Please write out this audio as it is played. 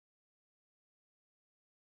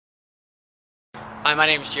Hi, my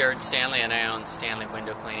name is Jerod Stanley, and I own Stanley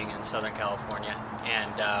Window Cleaning in Southern California.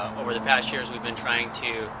 And over the past years, we've been trying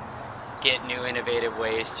to get new innovative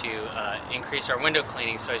ways to increase our window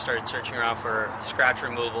cleaning. So I started searching around for scratch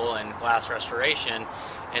removal and glass restoration.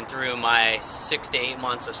 And through my 6 to 8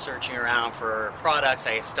 months of searching around for products,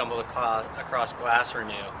 I stumbled across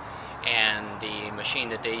GlassRenu and the machine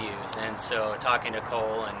that they use. And so talking to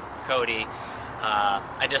Cole and Cody,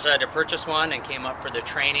 I decided to purchase one and came up for the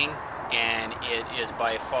training. And it is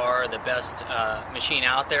by far the best machine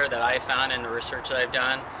out there that I found in the research that I've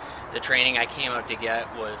done. The training I came up to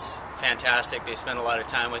get was fantastic. They spend a lot of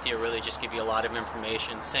time with you, really just give you a lot of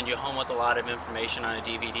information, send you home with a lot of information on a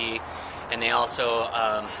DVD, and they also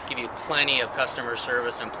give you plenty of customer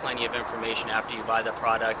service and plenty of information after you buy the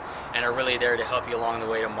product, and are really there to help you along the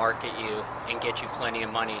way to market you and get you plenty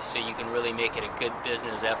of money so you can really make it a good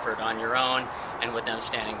business effort on your own and with them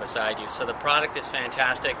standing beside you. So the product is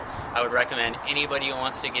fantastic. I would recommend anybody who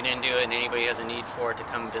wants to get into it and anybody who has a need for it to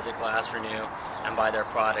come visit GlassRenu and buy their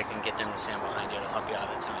product and get them to stand behind you to help you out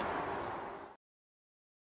at a time.